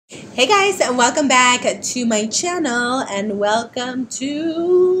Hey guys, and welcome back to my channel and welcome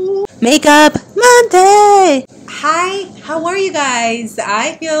to Makeup Monday. Hi, how are you guys?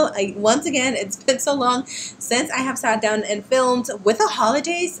 I feel like once again it's been so long since I have sat down and filmed. With the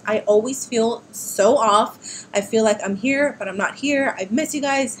holidays, I always feel so off. I feel like I'm here but I'm not here. I miss you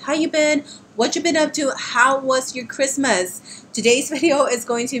guys. How you been? What you been up to? How was your Christmas? Today's video is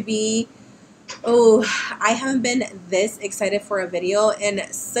going to be I haven't been this excited for a video in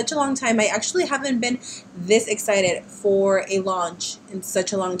such a long time. I actually haven't been this excited for a launch in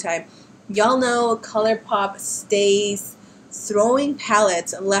such a long time. Y'all know Colourpop stays throwing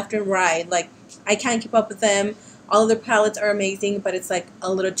palettes left and right. Like, I can't keep up with them. All of their palettes are amazing, but it's like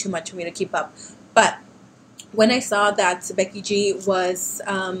a little too much for me to keep up. But when I saw that Becky G was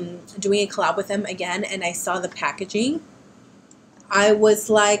doing a collab with them again, and I saw the packaging, I was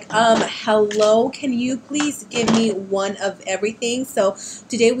like, hello, can you please give me one of everything? So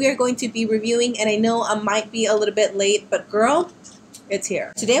today we are going to be reviewing, and I know I might be a little bit late, but girl, it's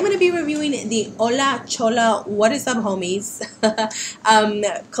here. Today I'm going to be reviewing the Hola Chola, what is up homies,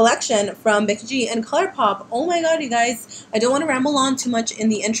 collection from Becky G and Colourpop. Oh my god, you guys, I don't want to ramble on too much in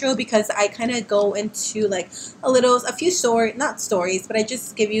the intro because I kind of go into like a few stories, not stories, but I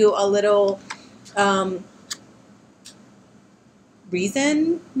just give you a little,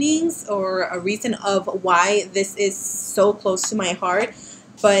 reasonings or a reason of why this is so close to my heart.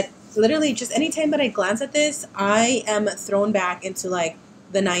 But literally just anytime that I glance at this, I am thrown back into like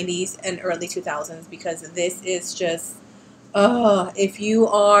the 90s and early 2000s, because this is just if you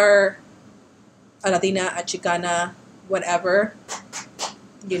are a Latina, a Chicana, whatever,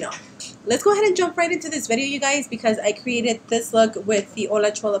 you know. Let's go ahead and jump right into this video, you guys, because I created this look with the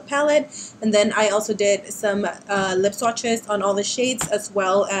Hola Chola palette, and then I also did some lip swatches on all the shades, as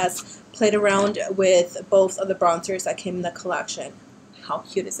well as played around with both of the bronzers that came in the collection. How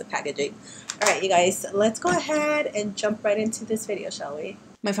cute is the packaging? Alright, you guys, let's go ahead and jump right into this video, shall we?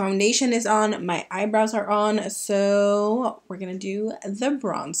 My foundation is on, my eyebrows are on, so we're gonna do the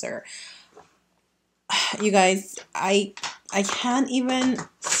bronzer. You guys, I can't even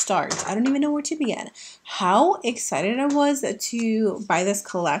start. I don't even know where to begin. How excited I was to buy this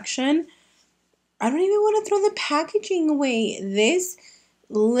collection. I don't even want to throw the packaging away. This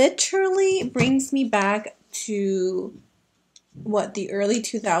literally brings me back to, what, the early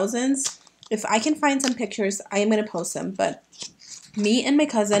 2000s. If I can find some pictures, I am going to post them. But me and my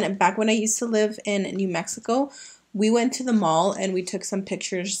cousin, back when I used to live in New Mexico, we went to the mall and we took some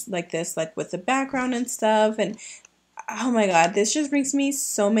pictures like this, like with the background and stuff. And oh my god, this just brings me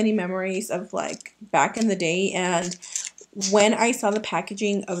so many memories of like back in the day. And when I saw the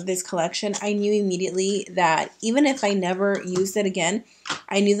packaging of this collection, I knew immediately that even if I never used it again,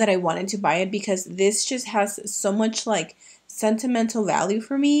 I knew that I wanted to buy it, because this just has so much like sentimental value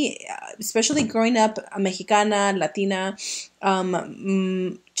for me, especially growing up a Mexicana, Latina,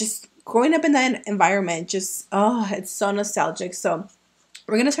 just growing up in that environment. Just it's so nostalgic. So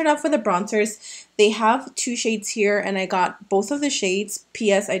we're going to start off with the bronzers. They have two shades here, and I got both of the shades.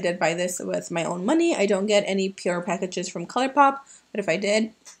 P.S. I did buy this with my own money. I don't get any PR packages from Colourpop, but if I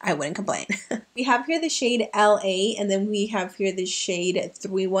did, I wouldn't complain. We have here the shade LA, and then we have here the shade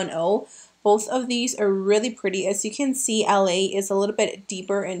 310. Both of these are really pretty. As you can see, LA is a little bit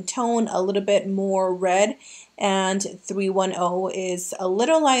deeper in tone, a little bit more red, and 310 is a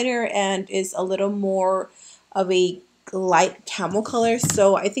little lighter and is a little more of a light camel color.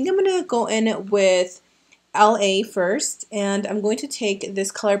 So I think I'm going to go in with LA first, and I'm going to take this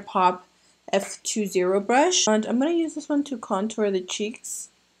Colourpop F20 brush, and I'm going to use this one to contour the cheeks.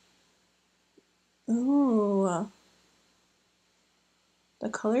 Ooh, the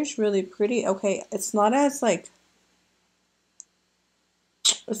color's really pretty. Okay, it's not as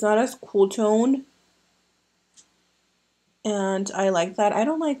cool toned, and I like that. I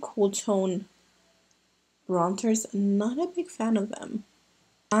don't like cool tone bronzers, not a big fan of them.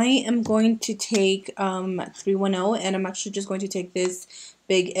 I am going to take 310, and I'm actually just going to take this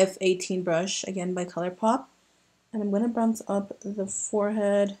big F18 brush, again by Colourpop, and I'm going to bronze up the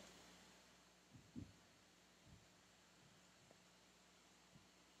forehead.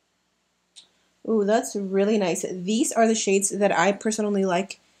 Ooh, that's really nice. These are the shades that I personally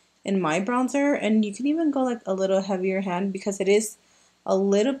like in my bronzer, and you can even go like a little heavier hand because it is a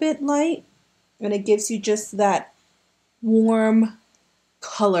little bit light, and it gives you just that warm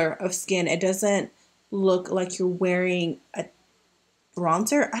color of skin. It doesn't look like you're wearing a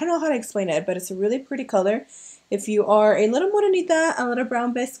bronzer. I don't know how to explain it, but it's a really pretty color. If you are a little morenita, a little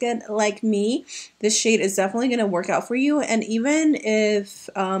brown biscuit like me, this shade is definitely going to work out for you. And even if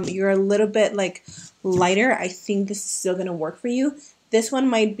you're a little bit like lighter, I think this is still going to work for you. This one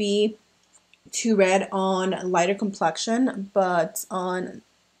might be too red on lighter complexion, but on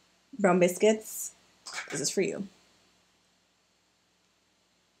brown biscuits, this is for you.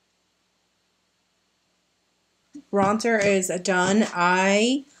 Bronzer is done.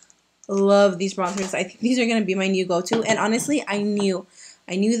 I love these bronzers. I think these are going to be my new go-to. And honestly, I knew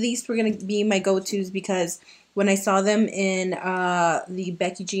these were going to be my go-tos because when I saw them in the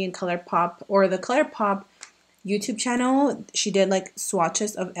Becky G and Colourpop, or the Colourpop YouTube channel, she did like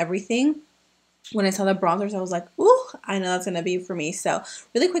swatches of everything. When I saw the bronzers, I was like, ooh, I know that's going to be for me. So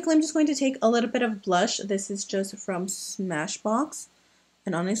really quickly, I'm just going to take a little bit of blush. This is just from Smashbox.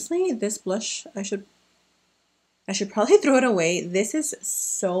 And honestly, this blush, I should probably throw it away. This is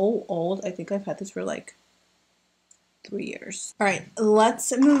so old. I think I've had this for like 3 years. All right,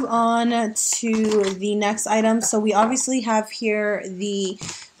 let's move on to the next item. So we obviously have here the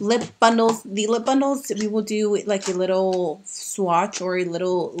lip bundles. The lip bundles, we will do like a little swatch or a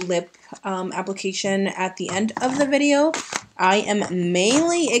little lip application at the end of the video. I am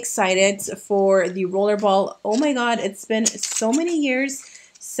mainly excited for the Rollerball. Oh my god, it's been so many years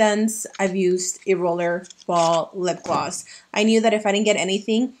since I've used a Rollerball lip gloss. I knew that if I didn't get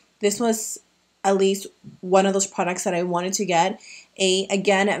anything, this was at least one of those products that I wanted to get.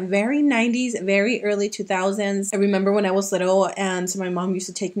 Again, very 90s, very early 2000s. I remember when I was little and my mom used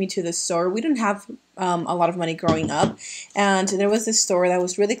to take me to the store. We didn't have a lot of money growing up, and there was this store that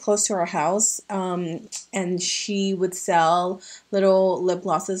was really close to our house, and she would sell little lip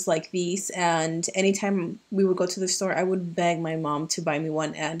glosses like these, and anytime we would go to the store, I would beg my mom to buy me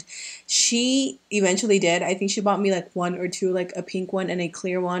one, and she eventually did. I think she bought me like one or two, like a pink one and a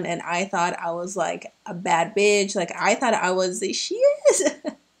clear one, and I thought I was like a bad bitch. Like I thought I was the shit.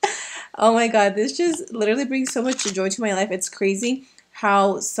 Oh my god, this just literally brings so much joy to my life. It's crazy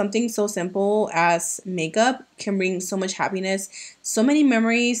how something so simple as makeup can bring so much happiness, so many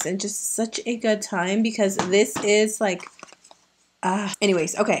memories, and just such a good time, because this is like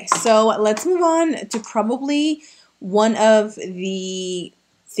anyways, okay, so let's move on to probably one of the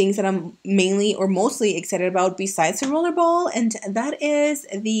things that I'm mainly or mostly excited about besides the Rollerball, and that is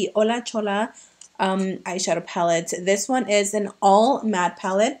the Hola Chola eyeshadow palette. This one is an all matte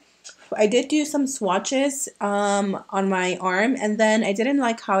palette. I did do some swatches on my arm, and then I didn't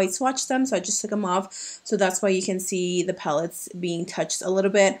like how I swatched them, so I just took them off. So that's why you can see the palettes being touched a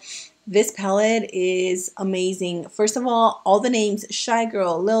little bit. This palette is amazing. First of all the names: Shy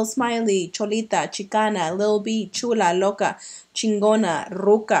Girl, Lil Smiley, Cholita, Chicana, Lil B, Chula, Loca, Chingona,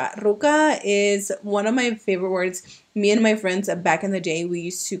 Ruca. Ruca is one of my favorite words. Me and my friends back in the day, we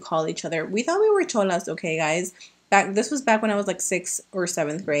used to call each other. We thought we were cholas, okay, guys. This was back when I was like 6th or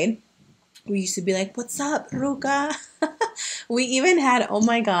 7th grade. We used to be like, "What's up, Ruca?" We even had, oh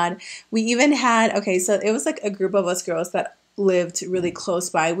my god, okay, so it was like a group of us girls that lived really close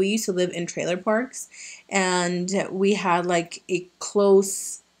by. We used to live in trailer parks, and we had like a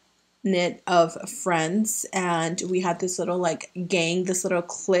close knit of friends, and we had this little like gang, this little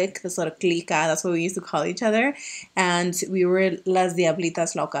clique, this little clica, that's what we used to call each other, and we were las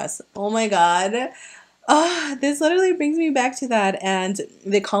diablitas locas. Oh my god. This literally brings me back to that, and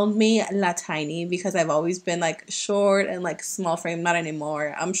they called me La Tiny because I've always been like short and like small frame. Not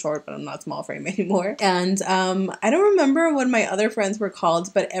anymore. I'm short, but I'm not small frame anymore. And I don't remember what my other friends were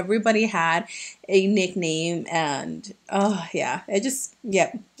called, but everybody had a nickname, and oh yeah, it just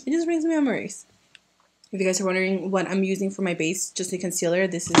brings me memories. If you guys are wondering what I'm using for my base, just a concealer,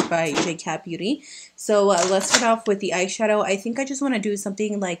 this is by J Cat Beauty. So let's start off with the eyeshadow. I think I just want to do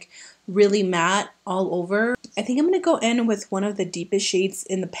something like really matte all over. I think I'm going to go in with one of the deepest shades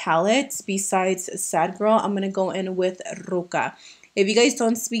in the palette. Besides Sad Girl, I'm going to go in with Ruca. If you guys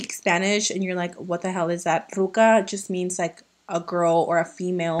don't speak Spanish and you're like, what the hell is that? Ruca just means like a girl or a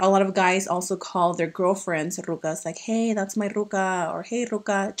female. A lot of guys also call their girlfriends rucas, like, hey, that's my ruca, or hey,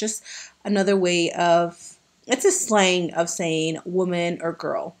 ruca. Just another way of, it's a slang of saying woman or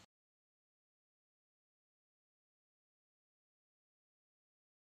girl.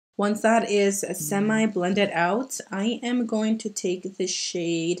 Once that is semi-blended out, I am going to take the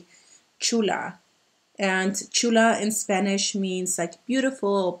shade Chula. And chula in Spanish means like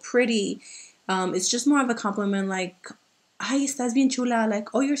beautiful, pretty. It's just more of a compliment, like, ay, estás bien chula, like,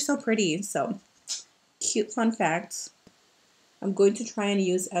 oh, you're so pretty. So, cute fun fact. I'm going to try and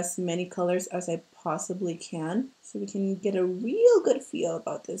use as many colors as I possibly can so we can get a real good feel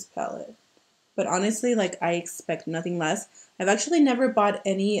about this palette. But honestly, like, I expect nothing less. I've actually never bought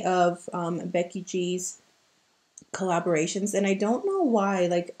any of Becky G's collaborations, and I don't know why.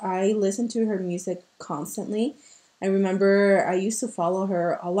 Like, I listen to her music constantly. I remember I used to follow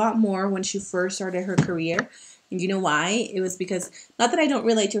her a lot more when she first started her career, And you know why? It was because, not that I don't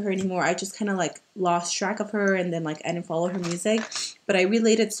relate to her anymore, I just kind of like lost track of her, and then like I didn't follow her music. But I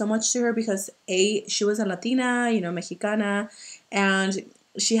related so much to her because she was a Latina, you know, Mexicana, and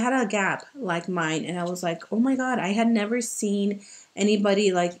she had a gap like mine. And I was like, oh my God, I had never seen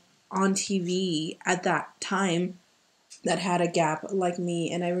anybody like on TV at that time that had a gap like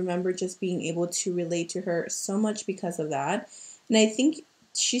me. And I remember just being able to relate to her so much because of that. And I think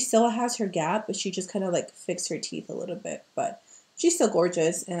she still has her gap, but she just kind of like fixed her teeth a little bit. But she's still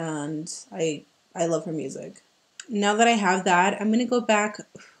gorgeous, and I love her music. Now that I have that, I'm gonna go back,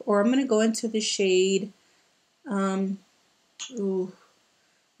 or I'm gonna go into the shade. Ooh,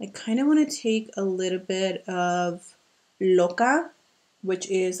 I kind of want to take a little bit of Loca, which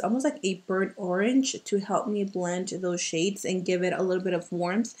is almost like a burnt orange, to help me blend those shades and give it a little bit of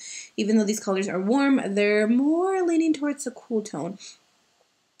warmth. Even though these colors are warm, they're more leaning towards a cool tone.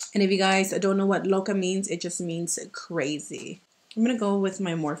 And if you guys don't know what Loca means, it just means crazy. I'm going to go with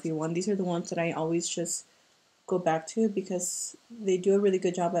my Morphe one. These are the ones that I always just go back to because they do a really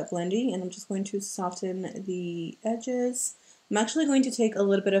good job at blending. And I'm just going to soften the edges. I'm actually going to take a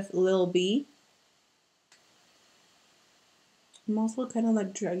little bit of Lil B. I'm also kind of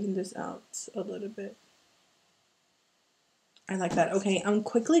like dragging this out a little bit. I like that. Okay, I'm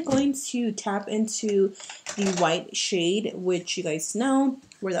quickly going to tap into the white shade, which you guys know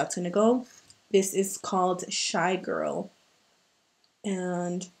where that's going to go. This is called Shy Girl.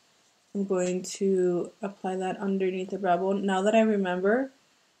 And I'm going to apply that underneath the brow bone. Now that I remember,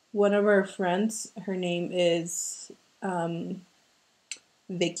 one of our friends, her name is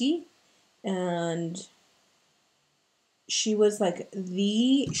Becky, and she was like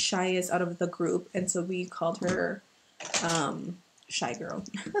the shyest out of the group, and so we called her Shy Girl.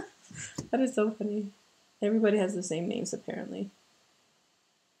 That is so funny. Everybody has the same names apparently.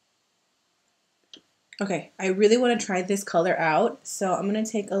 Okay, I really want to try this color out, so I'm going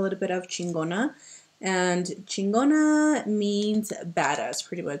to take a little bit of Chingona. And Chingona means badass,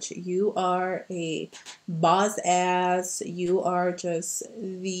 pretty much. You are a boss ass. You are just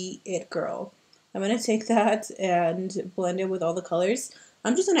the it girl. I'm going to take that and blend it with all the colors.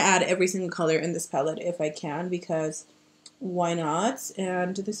 I'm just going to add every single color in this palette if I can, because why not?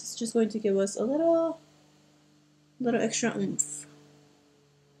 And this is just going to give us a little extra oomph.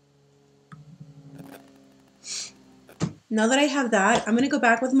 Now that I have that, I'm going to go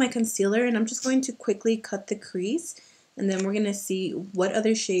back with my concealer, and I'm just going to quickly cut the crease, and then we're going to see what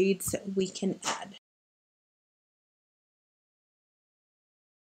other shades we can add.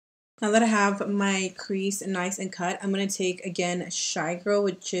 Now that I have my crease nice and cut, I'm going to take, again, Shy Girl,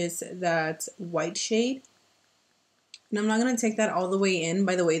 which is that white shade. And I'm not going to take that all the way in.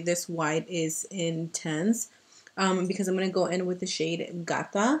 By the way, this white is intense because I'm going to go in with the shade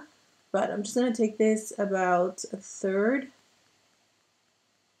Gata. But I'm just going to take this about a third.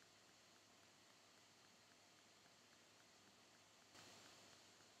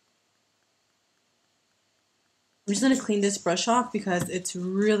 I'm just going to clean this brush off because it's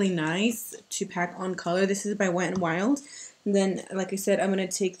really nice to pack on color. This is by Wet n Wild. And then, like I said, I'm going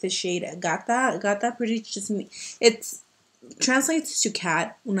to take the shade Gata. Gata pretty just it translates to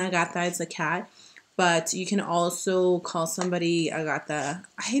cat. Una gata is a cat. But you can also call somebody a gata.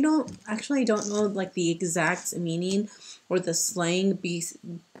 I don't know like the exact meaning or the slang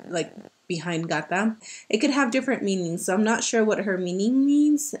behind gata. It could have different meanings, so I'm not sure what her meaning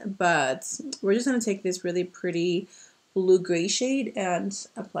means, but we're just going to take this really pretty blue-gray shade and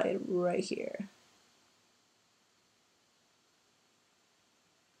apply it right here.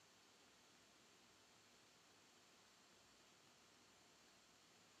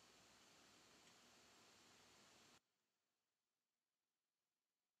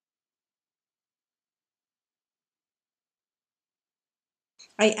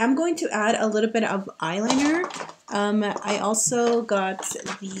 I am going to add a little bit of eyeliner. I also got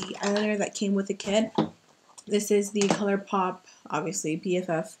the eyeliner that came with the kit. This is the Colourpop, obviously,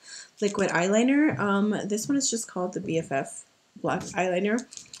 BFF liquid eyeliner. This one is just called the BFF black eyeliner.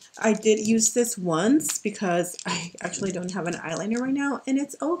 I did use this once because I actually don't have an eyeliner right now, and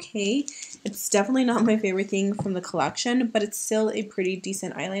it's okay. It's definitely not my favorite thing from the collection, but it's still a pretty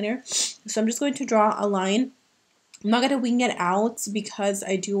decent eyeliner. So I'm just going to draw a line. I'm not going to wing it out because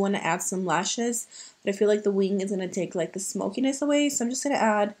I do want to add some lashes, but I feel like the wing is going to take like the smokiness away, so I'm just going to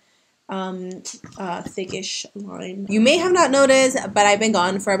add a thickish line. You may have not noticed, but I've been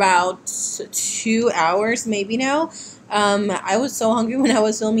gone for about 2 hours maybe now. I was so hungry when I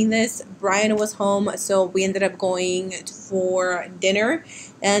was filming this. Brian was home, so we ended up going for dinner,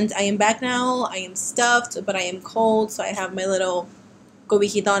 and I am back now. I am stuffed, but I am cold, so I have my little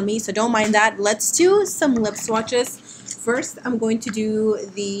cobijita on me, so don't mind that. Let's do some lip swatches. First, I'm going to do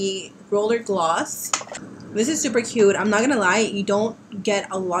the roller gloss. This is super cute. I'm not gonna lie, you don't get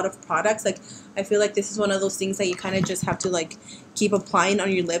a lot of products. Like, I feel like this is one of those things that you kind of just have to like keep applying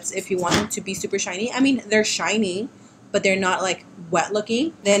on your lips if you want them to be super shiny. I mean, they're shiny, but they're not like wet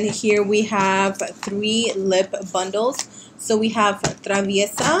looking. Then here we have 3 lip bundles. So we have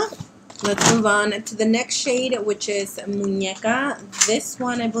Traviesa. Let's move on to the next shade, which is Muñeca. This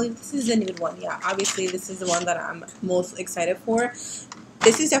one, I believe this is a nude one. Yeah, obviously this is the one that I'm most excited for.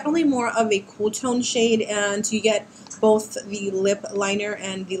 This is definitely more of a cool tone shade, and you get both the lip liner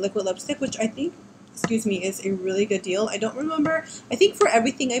and the liquid lipstick, which I think, excuse me, is a really good deal. I don't remember. I think for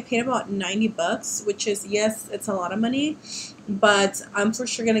everything I paid about 90 bucks, which is, yes, it's a lot of money, but I'm for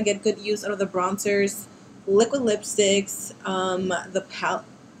sure going to get good use out of the bronzers, liquid lipsticks, the palette,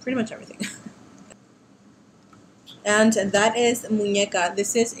 pretty much everything. And that is Muñeca.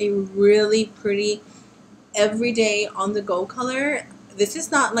 This is a really pretty everyday on-the-go color. This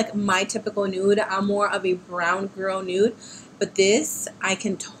is not like my typical nude. I'm more of a brown girl nude, but this I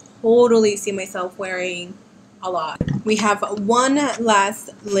can totally see myself wearing a lot. We have one last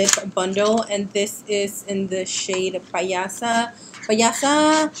lip bundle, and this is in the shade Payasa.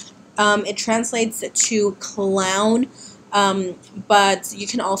 Payasa, it translates to clown, but you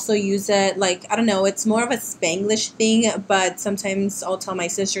can also use it like, I don't know, it's more of a Spanglish thing, but sometimes I'll tell my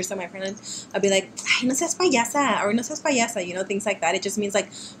sisters and my friends, I'll be like, ay, no seas payasa, or no seas payasa, you know, things like that. It just means like,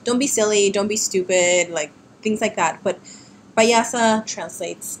 don't be silly, don't be stupid, like things like that. But payasa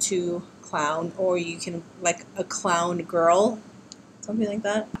translates to clown, or you can like a clown girl, something like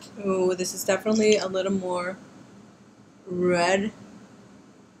that. Oh, this is definitely a little more red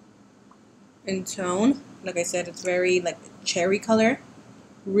in tone. Like I said, it's very like cherry color,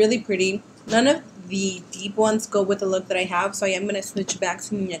 really pretty. None of the deep ones go with the look that I have, so I am going to switch back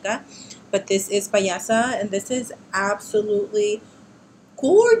to Muñeca. But this is Payasa, and this is absolutely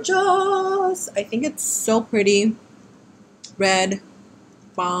gorgeous. I think it's so pretty. Red,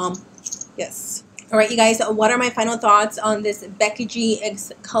 bomb, yes. Alright, you guys, what are my final thoughts on this Becky G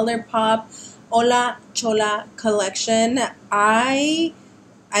X Colourpop Hola Chola collection? I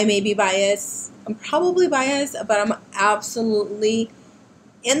may be biased. I'm probably biased, but I'm absolutely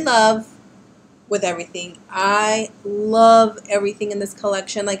in love with everything. I love everything in this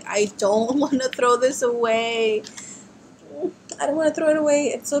collection. Like, I don't want to throw this away. I don't want to throw it away.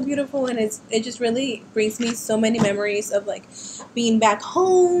 It's so beautiful, and it just really brings me so many memories of like being back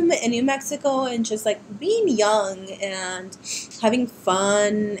home in New Mexico and just like being young and having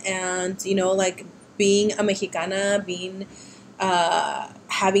fun, and you know, like being a Mexicana, being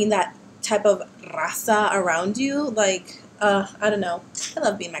having that type of raza around you. Like, I don't know. I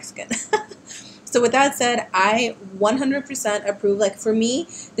love being Mexican. So with that said, I 100% approve. Like, for me,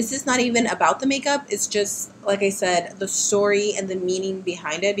 this is not even about the makeup. It's just, like I said, the story and the meaning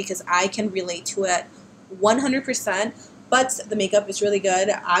behind it, because I can relate to it 100%. But the makeup is really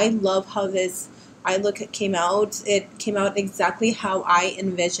good. I love how this eye look came out. It came out exactly how I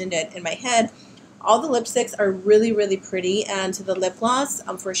envisioned it in my head. All the lipsticks are really, really pretty, and the lip gloss,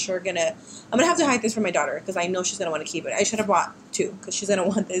 I'm for sure I'm gonna have to hide this for my daughter because I know she's gonna want to keep it. I should have bought 2 because she's gonna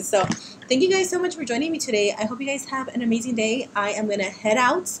want this. So thank you guys so much for joining me today. I hope you guys have an amazing day. I am gonna head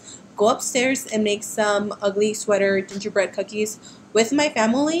out, go upstairs, and make some ugly sweater gingerbread cookies with my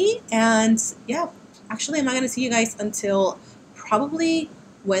family. And yeah, actually, I'm not gonna see you guys until probably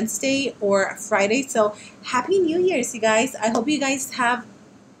Wednesday or Friday. So happy New Year's, you guys. I hope you guys have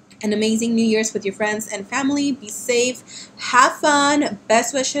an amazing New Year's with your friends and family. Be safe, have fun,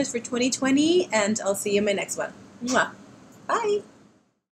 best wishes for 2020, and I'll see you in my next one. Mwah. Bye.